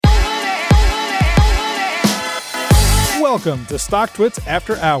Welcome to StockTwits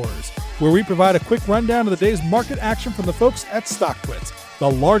After Hours, where we provide a quick rundown of the day's market action from the folks at StockTwits,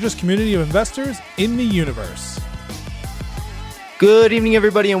 the largest community of investors in the universe. Good evening,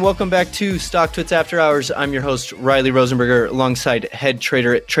 everybody, and welcome back to StockTwits After Hours. I'm your host, Riley Rosenberger, alongside head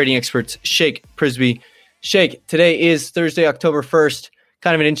trader at Trading Experts, Shake Prisby. Shake, today is Thursday, October 1st.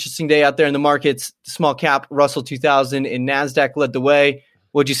 Kind of an interesting day out there in the markets. Small cap, Russell 2000 and NASDAQ led the way.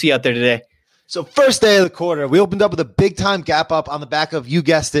 What'd you see out there today? So first day of the quarter, we opened up with a big-time gap up on the back of, you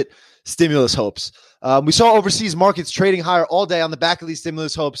guessed it, stimulus hopes. We saw overseas markets trading higher all day on the back of these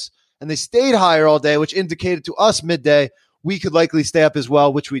stimulus hopes, and they stayed higher all day, which indicated to us midday we could likely stay up as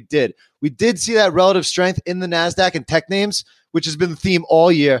well, which we did. We did see that relative strength in the NASDAQ and tech names, which has been the theme all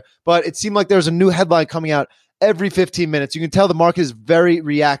year, but it seemed like there was a new headline coming out every 15 minutes. You can tell the market is very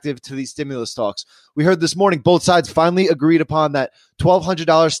reactive to these stimulus talks. We heard this morning both sides finally agreed upon that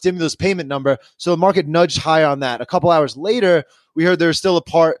 $1,200 stimulus payment number, so the market nudged higher on that. A couple hours later, we heard they're still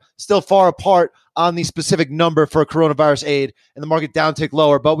far apart on the specific number for coronavirus aid, and the market downticked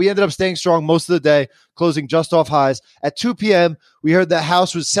lower. But we ended up staying strong most of the day, closing just off highs. At 2 p.m., we heard the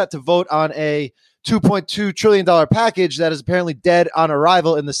House was set to vote on a $2.2 trillion package that is apparently dead on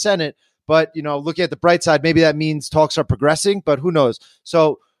arrival in the Senate. But, looking at the bright side, maybe that means talks are progressing, but who knows?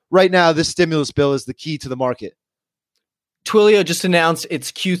 So right now, this stimulus bill is the key to the market. Twilio just announced its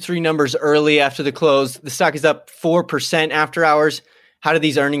Q3 numbers early after the close. The stock is up 4% after hours. How do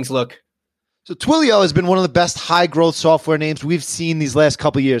these earnings look? So Twilio has been one of the best high-growth software names we've seen these last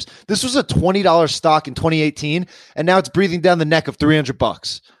couple of years. This was a $20 stock in 2018, and now it's breathing down the neck of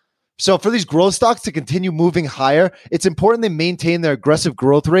 $300. So for these growth stocks to continue moving higher, it's important they maintain their aggressive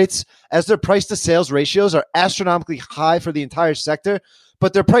growth rates as their price-to-sales ratios are astronomically high for the entire sector,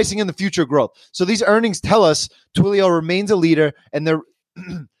 but they're pricing in the future growth. So these earnings tell us Twilio remains a leader, and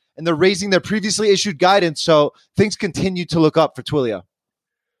they're raising their previously issued guidance, so things continue to look up for Twilio.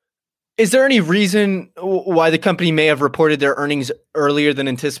 Is there any reason why the company may have reported their earnings earlier than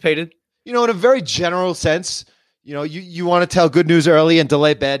anticipated? In a very general sense, you want to tell good news early and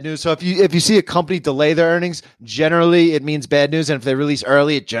delay bad news. So if you see a company delay their earnings, generally it means bad news. And if they release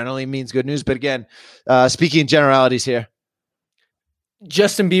early, it generally means good news. But again, speaking in generalities here.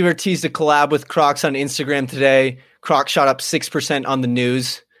 Justin Bieber teased a collab with Crocs on Instagram today. Crocs shot up 6% on the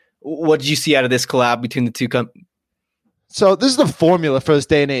news. What did you see out of this collab between the two companies? So this is the formula for this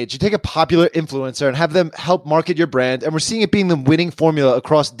day and age. You take a popular influencer and have them help market your brand, and we're seeing it being the winning formula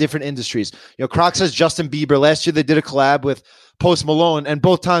across different industries. Crocs has Justin Bieber. Last year they did a collab with Post Malone, and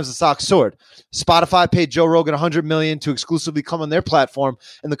both times the stock soared. Spotify paid Joe Rogan $100 million to exclusively come on their platform,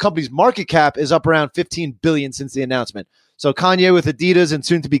 and the company's market cap is up around $15 billion since the announcement. So Kanye with Adidas and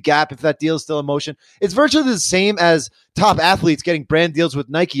soon to be Gap, if that deal is still in motion. It's virtually the same as top athletes getting brand deals with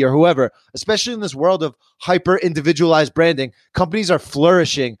Nike or whoever, especially in this world of hyper individualized branding. Companies are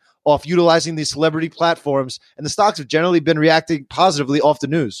flourishing off utilizing these celebrity platforms, and the stocks have generally been reacting positively off the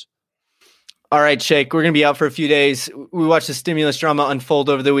news. All right, Shake, we're going to be out for a few days. We watched the stimulus drama unfold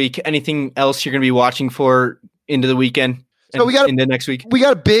over the week. Anything else you're going to be watching for into the weekend? So into next week. We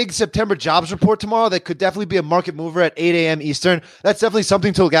got a big September jobs report tomorrow that could definitely be a market mover at 8 a.m. Eastern. That's definitely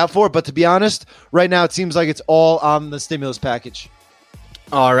something to look out for. But to be honest, right now it seems like it's all on the stimulus package.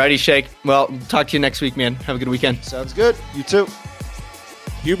 All righty, Shake. Well, talk to you next week, man. Have a good weekend. Sounds good. You too.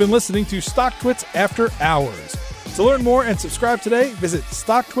 You've been listening to StockTwits After Hours. To learn more and subscribe today, visit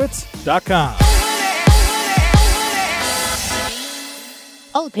StockTwits.com.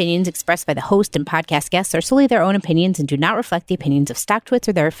 All opinions expressed by the host and podcast guests are solely their own opinions and do not reflect the opinions of StockTwits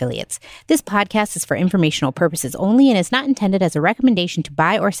or their affiliates. This podcast is for informational purposes only and is not intended as a recommendation to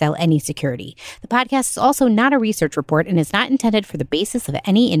buy or sell any security. The podcast is also not a research report and is not intended for the basis of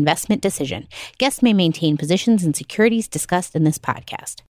any investment decision. Guests may maintain positions in securities discussed in this podcast.